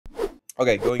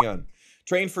Okay, going on.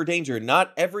 Train for danger.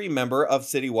 Not every member of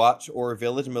City Watch or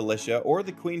Village Militia or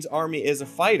the Queen's Army is a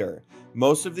fighter.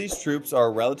 Most of these troops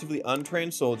are relatively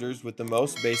untrained soldiers with the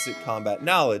most basic combat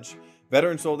knowledge.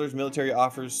 Veteran soldiers, military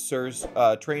officers,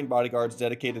 trained bodyguards,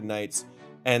 dedicated knights,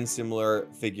 and similar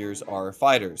figures are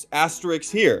fighters.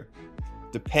 Asterisk here.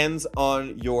 Depends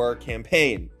on your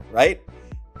campaign, right?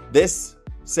 This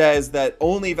says that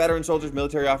only veteran soldiers,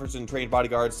 military officers, and trained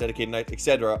bodyguards, dedicated knights,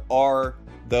 etc. are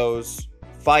those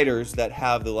fighters that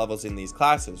have the levels in these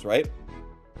classes, right?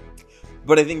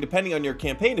 But I think depending on your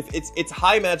campaign, if it's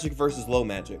high magic versus low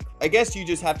magic, I guess you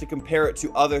just have to compare it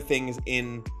to other things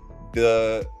in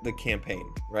the campaign,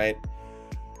 right?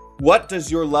 What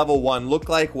does your level 1 look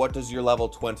like? What does your level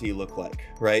 20 look like,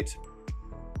 right?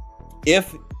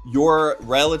 If your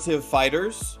relative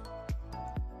fighters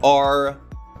are,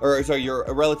 or sorry, your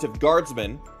relative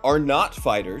guardsmen are not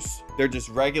fighters, they're just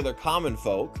regular common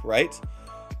folk, right?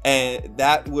 And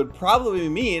that would probably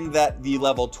mean that the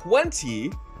level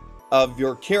 20 of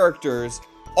your characters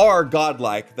are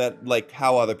godlike, that like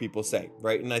how other people say,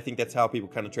 right? And I think that's how people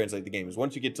kind of translate the game, is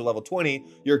once you get to level 20,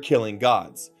 you're killing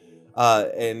gods.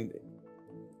 And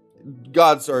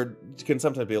gods can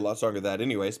sometimes be a lot stronger than that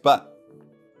anyways, but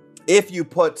if you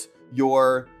put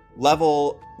your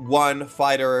level 1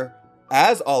 fighter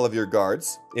as all of your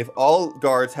guards, if all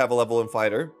guards have a level 1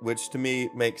 fighter, which to me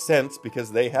makes sense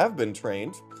because they have been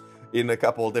trained in a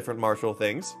couple of different martial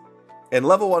things, and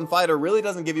level 1 fighter really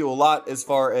doesn't give you a lot as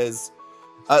far as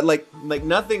like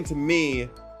nothing to me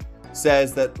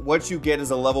says that what you get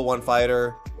as a level 1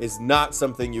 fighter is not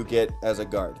something you get as a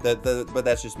guard. But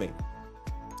that's just me.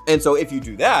 And so if you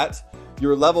do that,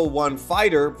 your level 1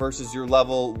 fighter versus your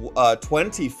level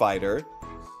 20 fighter,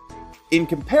 in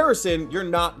comparison, you're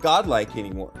not godlike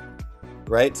anymore,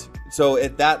 right? So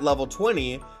at that level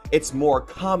 20, it's more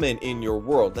common in your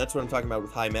world. That's what I'm talking about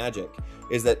with high magic,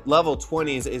 is that level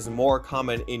 20s is more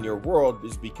common in your world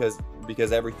is because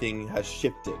everything has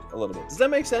shifted a little bit. Does that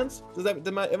make sense?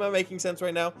 Am I making sense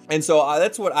right now? And so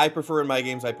that's what I prefer in my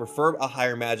games. I prefer a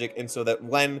higher magic, and so that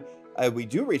when we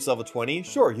do reach level 20,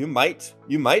 sure, you might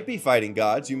be fighting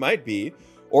gods, you might be,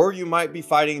 or you might be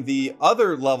fighting the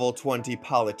other level 20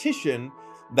 politician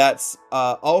that's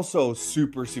also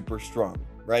super, super strong,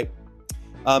 right?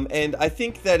 And I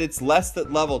think that it's less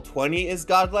that level 20 is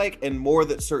godlike and more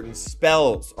that certain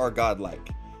spells are godlike,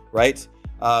 right?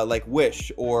 Like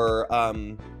Wish or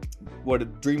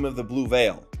Dream of the Blue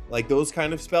Veil. Like those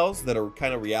kind of spells that are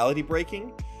kind of reality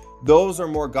breaking. Those are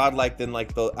more godlike than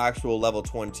like the actual level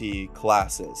 20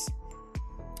 classes.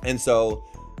 And so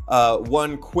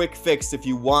one quick fix, if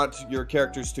you want your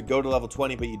characters to go to level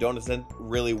 20 but you don't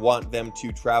really want them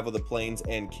to travel the planes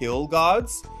and kill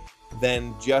gods,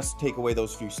 then just take away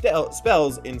those few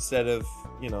spells instead of,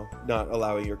 you know, not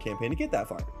allowing your campaign to get that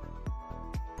far.